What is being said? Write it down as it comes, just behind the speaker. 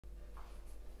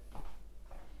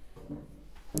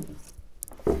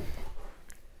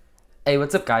Hey,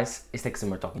 what's up guys? It's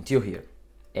Texamer talking to you here,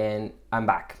 and I'm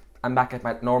back. I'm back at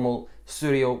my normal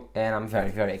studio and I'm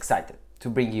very excited to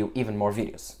bring you even more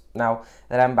videos now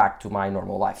that I'm back to my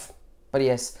normal life. But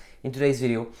yes, in today's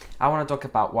video I want to talk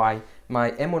about why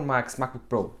my M1 Max MacBook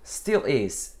Pro still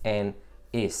is and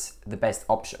is the best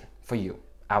option for you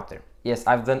out there. Yes,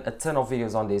 I've done a ton of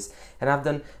videos on this and I've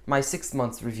done my 6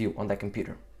 months review on that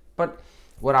computer. But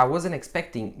what I wasn't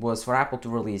expecting was for Apple to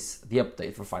release the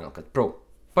update for Final Cut Pro.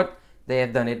 But they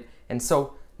have done it, and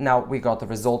so now we got the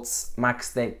results.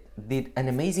 Max did an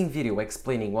amazing video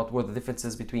explaining what were the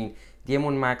differences between the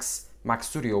M1 Max Mac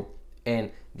Studio and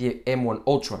the M1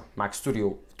 Ultra Mac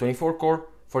Studio 24 core,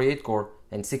 48 core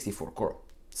and 64 core.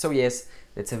 So yes,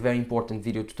 that's a very important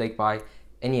video to take by,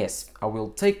 and yes, I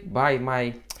will take by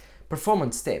my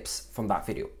performance steps from that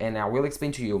video, and I will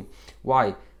explain to you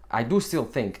why I do still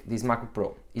think this MacBook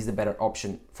Pro is the better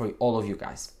option for all of you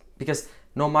guys. Because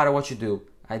no matter what you do,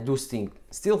 I do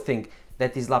still think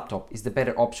that this laptop is the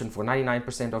better option for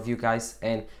 99% of you guys,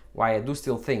 and why I do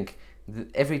still think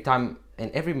that every time and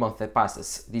every month that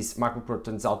passes, this MacBook Pro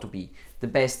turns out to be the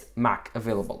best Mac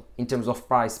available in terms of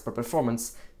price per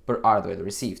performance per hardware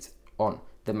received on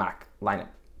the Mac lineup.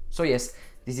 So yes,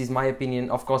 this is my opinion.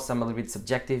 Of course, I'm a little bit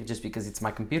subjective just because it's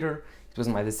my computer, it was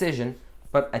my decision,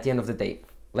 but at the end of the day,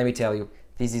 let me tell you,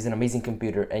 this is an amazing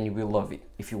computer and you will love it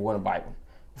if you want to buy one.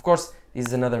 Of course, this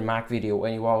is another Mac video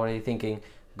and you're already thinking,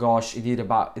 gosh, you did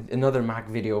about another Mac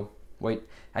video. Wait,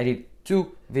 I did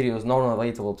 2 videos not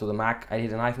relatable to the Mac. I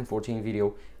did an iPhone 14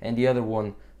 video and the other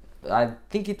one, I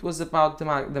think it was about the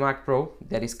Mac Pro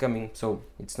that is coming, so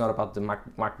it's not about the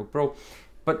MacBook Pro.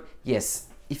 But yes,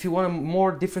 if you want a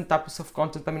more different types of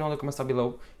content, let me know in the comments down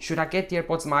below. Should I get the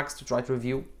AirPods Max to try to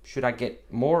review? Should I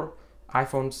get more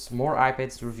iPhones, more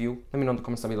iPads to review? Let me know in the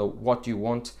comments down below what you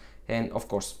want. And of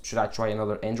course, should I try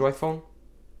another Android phone?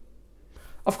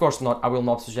 Of course not, I will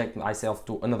not subject myself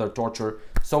to another torture.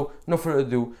 So no further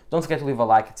ado, don't forget to leave a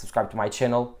like and subscribe to my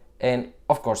channel. And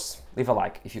of course, leave a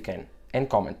like if you can and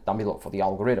comment down below for the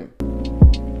algorithm.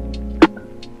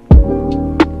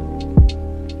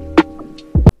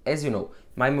 As you know,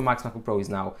 my M1 Max MacBook Pro is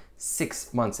now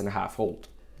 6 months and a half old.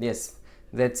 Yes,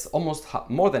 that's almost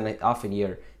more than half a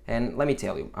year. And let me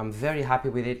tell you, I'm very happy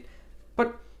with it.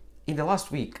 But in the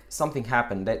last week, something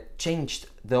happened that changed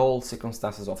the whole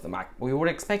circumstances of the Mac. We were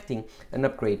expecting an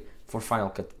upgrade for Final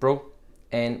Cut Pro,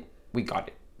 and we got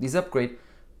it. This upgrade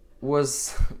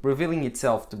was revealing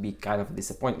itself to be kind of a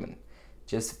disappointment,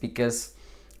 just because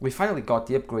we finally got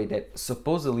the upgrade that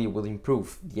supposedly will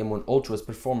improve the M1 Ultra's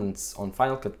performance on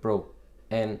Final Cut Pro,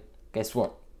 and guess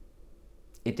what?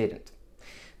 It didn't.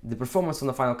 The performance on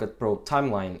the Final Cut Pro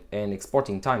timeline and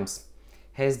exporting times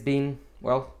has been,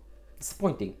 well,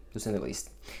 disappointing to say the least.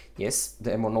 Yes,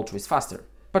 the M1 Ultra is faster,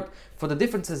 but for the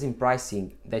differences in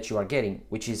pricing that you are getting,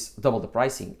 which is double the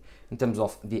pricing in terms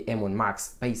of the M1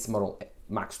 Max base model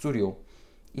Mac Studio,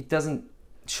 it doesn't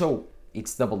show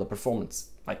it's double the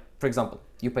performance. Like, for example,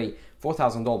 you pay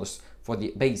 $4,000 for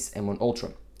the base M1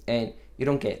 Ultra and you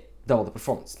don't get double the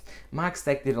performance. Max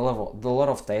Tech did a lot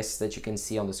of tests that you can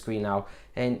see on the screen now,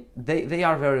 and they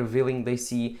are very revealing. They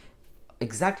see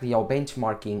exactly how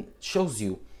benchmarking shows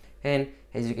you. And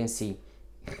as you can see,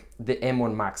 the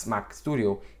M1 Max Mac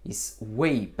Studio is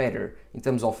way better in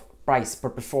terms of price per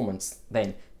performance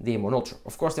than the M1 Ultra.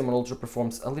 Of course, the M1 Ultra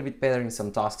performs a little bit better in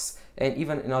some tasks, and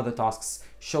even in other tasks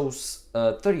shows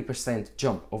a 30%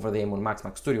 jump over the M1 Max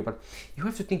Mac Studio. But you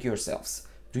have to think yourselves,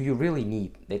 do you really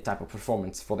need that type of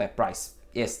performance for that price?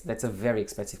 Yes, that's a very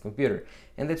expensive computer,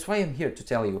 and that's why I'm here to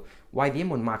tell you why the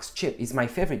M1 Max chip is my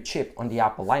favorite chip on the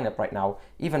Apple lineup right now,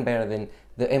 even better than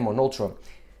the M1 Ultra.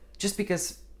 Just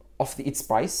because of its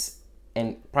price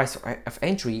and price of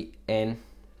entry, and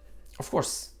of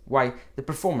course why the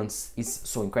performance is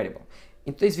so incredible.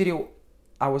 In today's video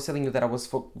I was telling you that I was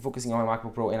focusing on my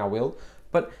MacBook Pro, and I will,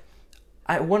 but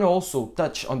I want to also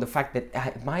touch on the fact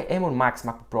that my M1 Max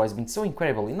MacBook Pro has been so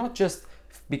incredible, and not just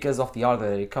because of the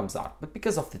hardware that it comes out, but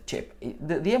because of the chip.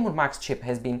 The M1 Max chip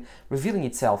has been revealing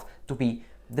itself to be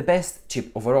the best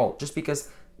chip overall, just because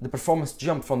the performance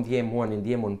jump from the M1 and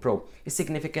the M1 Pro is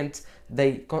significant.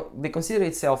 They consider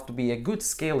itself to be a good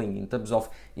scaling in terms of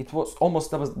it was almost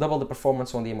double the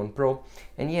performance on the M1 Pro.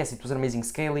 And yes, it was an amazing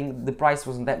scaling. The price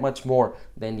wasn't that much more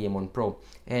than the M1 Pro.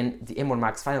 And the M1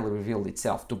 Max finally revealed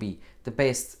itself to be the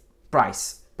best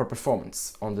price per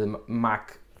performance on the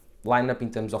Mac lineup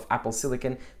in terms of Apple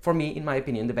Silicon. For me, in my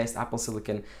opinion, the best Apple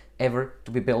Silicon ever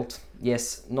to be built.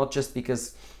 Yes, not just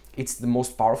because it's the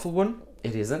most powerful one.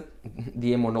 It isn't.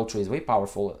 The M1 Ultra is way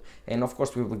powerful, and of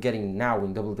course we will be getting now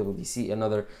in WWDC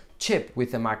another chip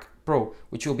with a Mac Pro,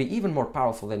 which will be even more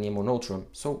powerful than the M1 Ultra.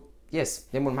 So yes,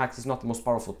 the M1 Max is not the most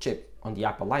powerful chip on the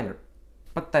Apple lineup,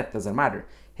 but that doesn't matter.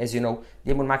 As you know,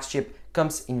 the M1 Max chip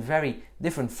comes in very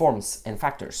different forms and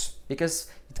factors, because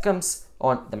it comes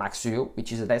on the Mac Studio,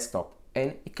 which is a desktop,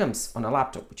 and it comes on a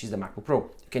laptop, which is the MacBook Pro.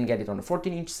 You can get it on a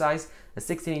 14-inch size, a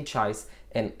 16-inch size,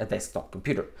 and a desktop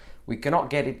computer. We cannot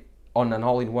get it on an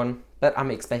all-in-one, but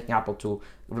I'm expecting Apple to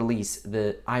release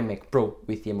the iMac Pro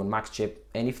with the M1 Max chip,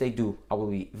 and if they do, I will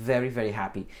be very, very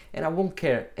happy. And I won't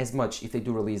care as much if they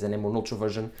do release an M1 Ultra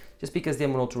version, just because the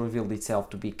M1 Ultra revealed itself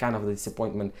to be kind of a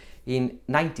disappointment in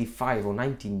 95 or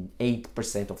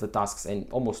 98% of the tasks, and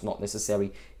almost not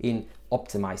necessary in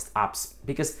optimized apps,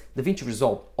 because DaVinci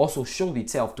Resolve also showed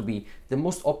itself to be the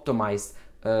most optimized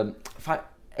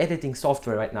editing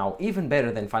software right now, even better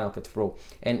than Final Cut Pro.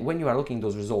 And when you are looking at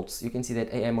those results, you can see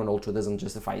that M1 Ultra doesn't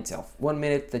justify itself. 1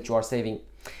 minute that you are saving,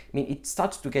 I mean, it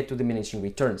starts to get to diminishing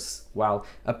returns while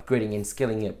upgrading and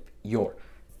scaling up your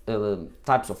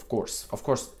types of cores. Of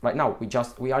course, right now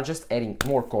we are just adding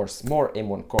more cores, more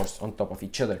M1 cores on top of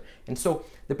each other, and so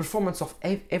the performance of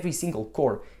every single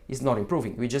core is not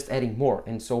improving. We're just adding more,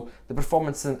 and so the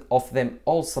performance of them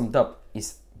all summed up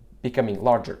is becoming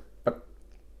larger.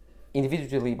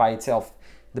 Individually by itself,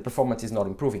 the performance is not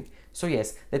improving. So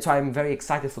yes, that's why I'm very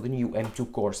excited for the new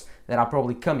M2 cores that are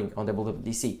probably coming on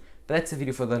WWDC. But that's a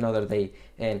video for another day,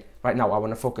 and right now I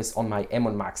want to focus on my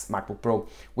M1 Max MacBook Pro,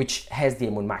 which has the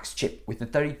M1 Max chip with the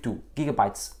 32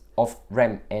 gigabytes of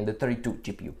RAM and the 32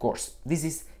 GPU cores. This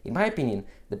is, in my opinion,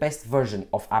 the best version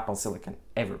of Apple Silicon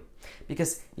ever,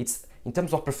 because it's, in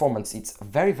terms of performance, it's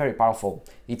very, very powerful.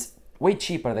 It's way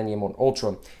cheaper than the M1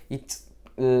 Ultra. It's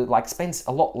spends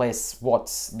a lot less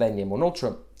watts than the M1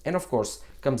 Ultra, and of course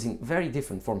comes in very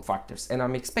different form factors, and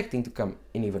I'm expecting to come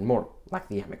in even more, like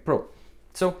the iMac Pro.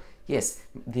 So yes,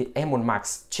 the M1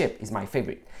 Max chip is my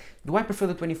favorite. Do I prefer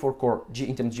the 24 core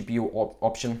Intel GPU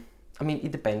option? I mean,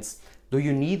 it depends. Do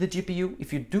you need the GPU?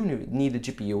 If you do need the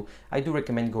GPU, I do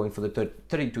recommend going for the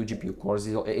 32 GPU cores.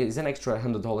 It's an extra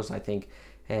 $100, I think,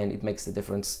 and it makes the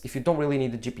difference. If you don't really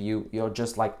need the GPU, you're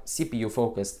just like CPU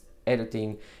focused,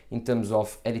 editing in terms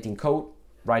of editing code,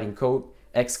 writing code,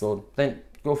 Xcode, then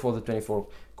go for the 24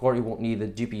 core. You won't need the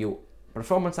GPU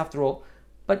performance after all.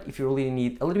 But if you really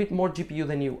need a little bit more GPU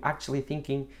than you actually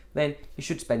thinking, then you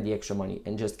should spend the extra money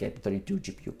and just get the 32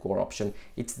 GPU core option.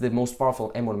 It's the most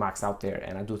powerful M1 Max out there,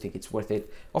 and I do think it's worth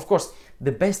it. Of course,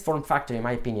 the best form factor in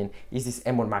my opinion is this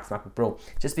M1 Max MacBook Pro,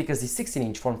 just because the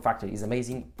 16-inch form factor is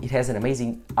amazing. It has an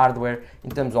amazing hardware in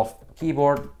terms of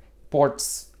keyboard,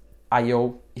 ports,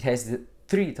 I/O. It has the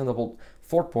 3 Thunderbolt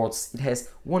 4 ports. It has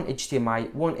 1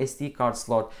 HDMI, 1 SD card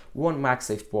slot, 1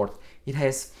 MagSafe port. It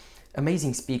has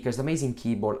amazing speakers, amazing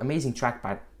keyboard, amazing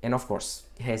trackpad, and of course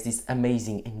it has this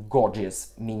amazing and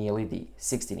gorgeous mini LED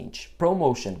 16-inch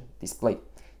ProMotion display.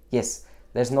 Yes,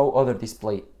 there's no other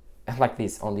display like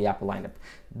this on the Apple lineup.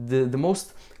 The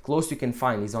most close you can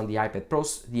find is on the iPad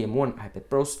Pros, the M1 iPad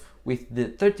Pros, with the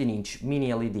 13-inch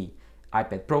mini LED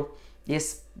iPad Pro.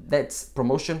 Yes, that's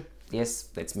ProMotion. Yes,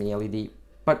 that's mini LED,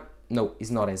 but no,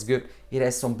 it's not as good. It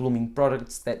has some blooming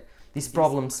products that these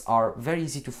problems are very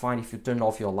easy to find if you turn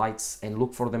off your lights and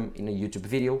look for them in a YouTube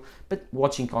video, but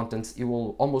watching content you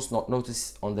will almost not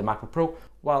notice on the MacBook Pro,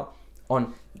 while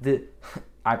on the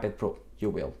iPad Pro you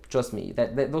will. Trust me,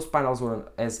 those panels weren't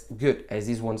as good as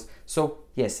these ones. So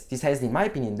yes, this has, in my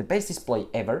opinion, the best display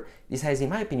ever. This has, in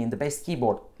my opinion, the best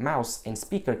keyboard, mouse and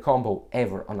speaker combo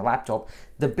ever on a laptop.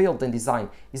 The build and design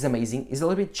is amazing. It's a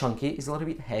little bit chunky, it's a little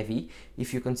bit heavy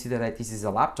if you consider that this is a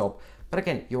laptop. But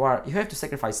again, you have to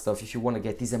sacrifice stuff if you want to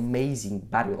get this amazing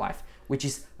battery life, which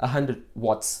is 100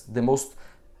 watts, the most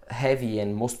heavy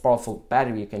and most powerful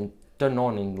battery you can turn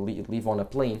on and leave on a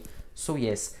plane. So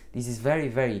yes, this is very,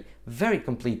 very, very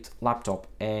complete laptop,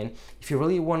 and if you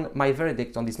really want my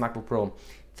verdict on this MacBook Pro,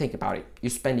 think about it. You're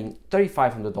spending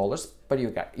 $3,500, but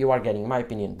you are getting, in my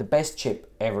opinion, the best chip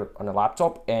ever on a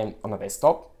laptop and on a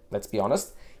desktop. Let's be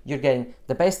honest. You're getting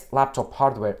the best laptop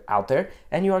hardware out there,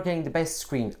 and you are getting the best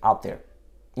screen out there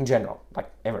in general,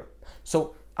 like ever.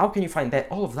 So how can you find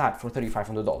all of that for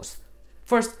 $3,500?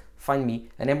 First, find me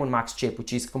an M1 Max chip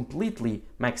which is completely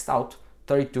maxed out,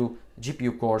 32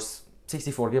 GPU cores,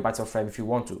 64 gigabytes of RAM if you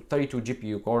want to, 32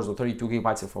 GPU cores or 32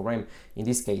 gigabytes of RAM in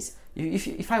this case.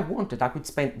 If I wanted, I could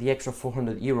spend the extra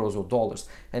 400 euros or dollars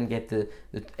and get the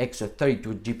extra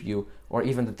 32 GPU or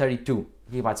even the 32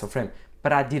 gigabytes of RAM,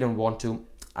 but I didn't want to.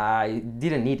 I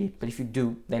didn't need it. But if you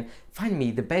do, then find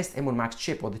me the best M1 Max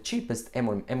chip or the cheapest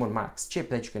M1 Max chip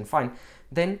that you can find,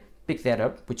 then pick that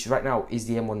up, which right now is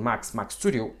the M1 Max Mac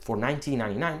Studio for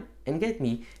 $19.99, and get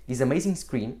me this amazing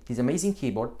screen, this amazing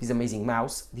keyboard, this amazing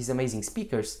mouse, these amazing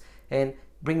speakers, and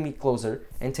bring me closer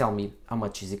and tell me how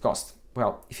much does it cost.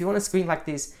 well, if you want a screen like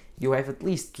this, you have at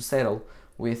least to settle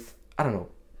with, I don't know,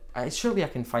 surely I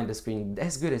can find a screen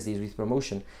as good as this with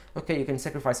promotion. Okay, you can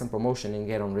sacrifice some promotion and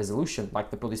get on resolution like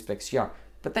the Pro Display XDR,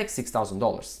 but that's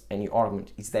 $6,000 and your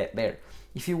argument is that there.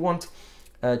 If you want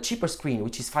a cheaper screen,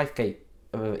 which is 5K,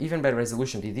 even better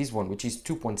resolution than this one, which is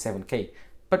 2.7K,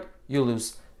 but you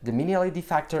lose the mini LED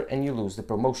factor and you lose the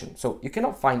promotion. So you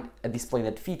cannot find a display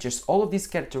that features all of these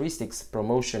characteristics: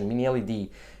 promotion, mini LED,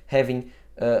 having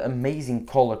amazing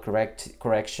color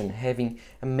correction, having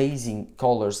amazing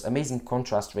colors, amazing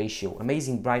contrast ratio,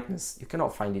 amazing brightness. You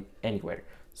cannot find it anywhere.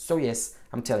 So yes,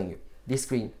 I'm telling you, this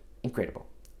screen, incredible.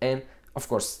 And of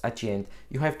course, at the end,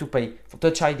 you have to pay for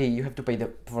Touch ID, you have to pay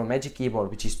for a Magic Keyboard,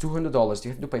 which is $200,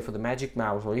 you have to pay for the Magic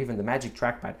Mouse or even the Magic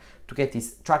Trackpad to get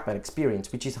this trackpad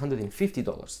experience, which is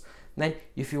 $150. Then,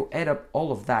 if you add up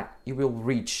all of that, you will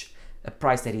reach a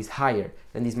price that is higher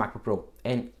than this MacBook Pro,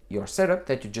 and your setup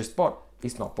that you just bought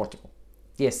is not portable.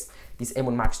 Yes, this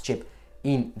M1 Max chip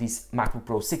in this MacBook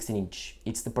Pro 16-inch,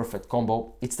 it's the perfect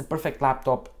combo, it's the perfect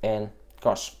laptop, and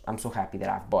gosh, I'm so happy that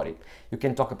I've bought it. You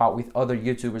can talk about with other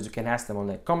YouTubers, you can ask them on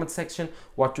the comment section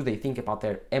what do they think about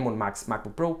their M1 Max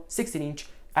MacBook Pro 16-inch.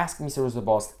 Ask Mr.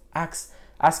 Rosaboss, ask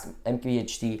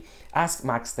MKHD, ask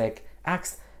Max Tech,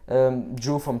 ask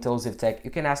Drew from Telosive Tech.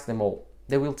 You can ask them all.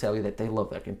 They will tell you that they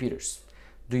love their computers.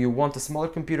 Do you want a smaller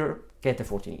computer? Get a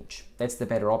 14-inch. That's the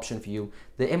better option for you.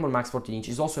 The M1 Max 14-inch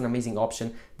is also an amazing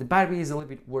option. The battery is a little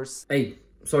bit worse. Hey,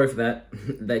 sorry for that.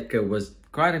 That was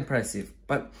quite impressive,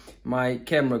 but my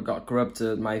camera got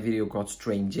corrupted, my video got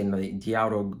strange, and the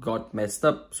audio got messed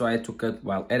up, so I had to cut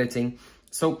while editing.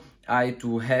 So I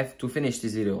have to finish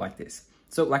this video like this.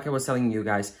 So like I was telling you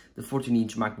guys, the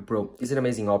 14-inch MacBook Pro is an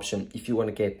amazing option if you want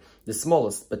to get the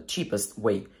smallest but cheapest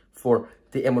way for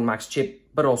the M1 Max chip,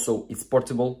 but also it's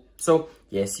portable. So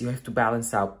yes, you have to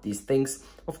balance out these things.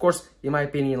 Of course, in my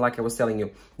opinion, like I was telling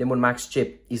you, the M1 Max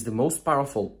chip is the most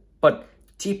powerful but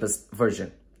cheapest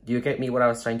version. Do you get me what I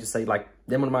was trying to say? Like,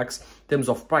 the M1 Max, in terms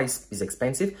of price, is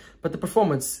expensive, but the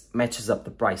performance matches up the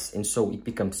price, and so it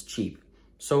becomes cheap.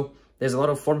 So there's a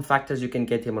lot of form factors you can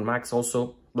get M1 Max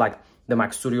also, like the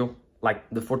Mac Studio, like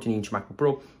the 14-inch MacBook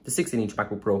Pro, the 16-inch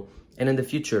MacBook Pro, and in the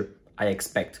future, I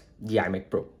expect the iMac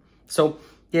Pro. So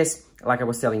yes, like I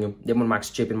was telling you, the M1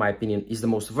 Max chip, in my opinion, is the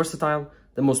most versatile,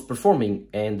 the most performing,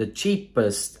 and the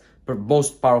cheapest, but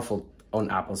most powerful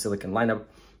on Apple Silicon lineup,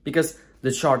 because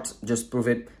the charts just prove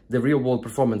it, the real world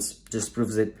performance just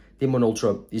proves it. The M1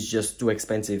 Ultra is just too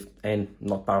expensive and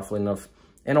not powerful enough.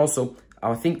 And also,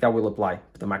 I think that will apply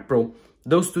to the Mac Pro.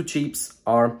 Those two chips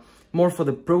are more for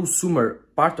the prosumer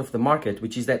part of the market,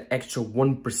 which is that extra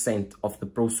 1% of the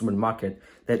prosumer market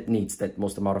that needs that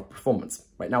most amount of performance.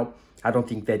 Right now, I don't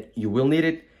think that you will need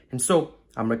it. And so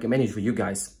I'm recommending for you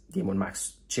guys the M1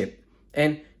 Max chip.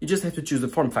 And you just have to choose the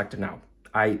form factor now.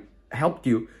 I helped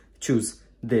you choose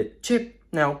the chip.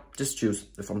 Now just choose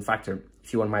the form factor.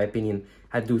 If you want my opinion,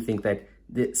 I do think that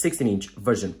the 16-inch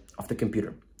version of the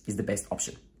computer is the best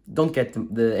option. Don't get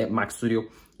the Mac Studio,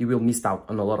 you will miss out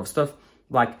on a lot of stuff,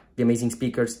 like the amazing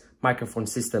speakers, microphone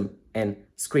system, and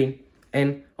screen.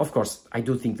 And of course, I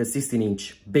do think the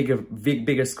 16-inch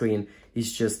bigger screen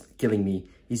is just killing me.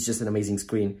 It's just an amazing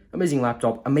screen, amazing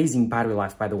laptop, amazing battery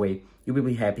life, by the way. You will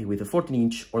be happy with the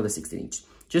 14-inch or the 16-inch.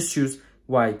 Just choose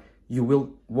why you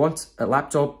will want a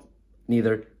laptop,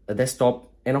 neither a desktop,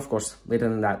 and of course, later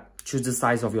than that, choose the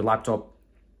size of your laptop.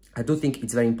 I do think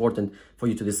it's very important for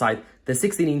you to decide. The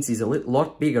 16-inch is a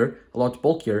lot bigger, a lot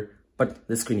bulkier, but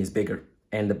the screen is bigger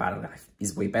and the battery life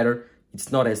is way better.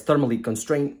 It's not as thermally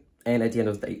constrained, and at the end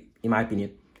of the day, in my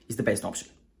opinion, is the best option.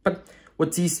 But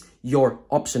what is your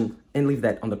option? And leave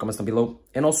that on the comments down below.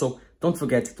 And also, don't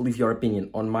forget to leave your opinion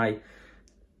on my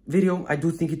video. I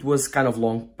do think it was kind of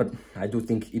long, but I do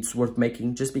think it's worth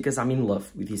making just because I'm in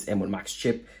love with this M1 Max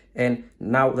chip. And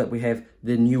now that we have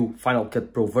the new Final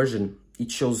Cut Pro version,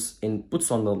 it shows and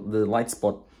puts on the light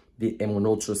spot the M1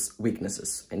 Ultra's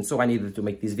weaknesses. And so I needed to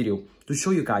make this video to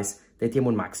show you guys that the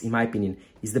M1 Max, in my opinion,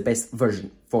 is the best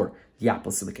version for the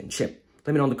Apple Silicon chip.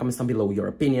 Let me know in the comments down below your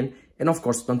opinion. And of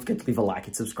course, don't forget to leave a like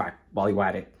and subscribe while you're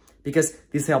at it, because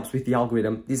this helps with the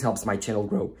algorithm, this helps my channel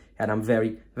grow, and I'm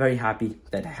very, very happy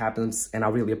that it happens, and I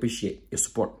really appreciate your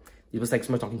support. It was thanks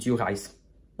for talking to you guys.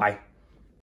 Bye.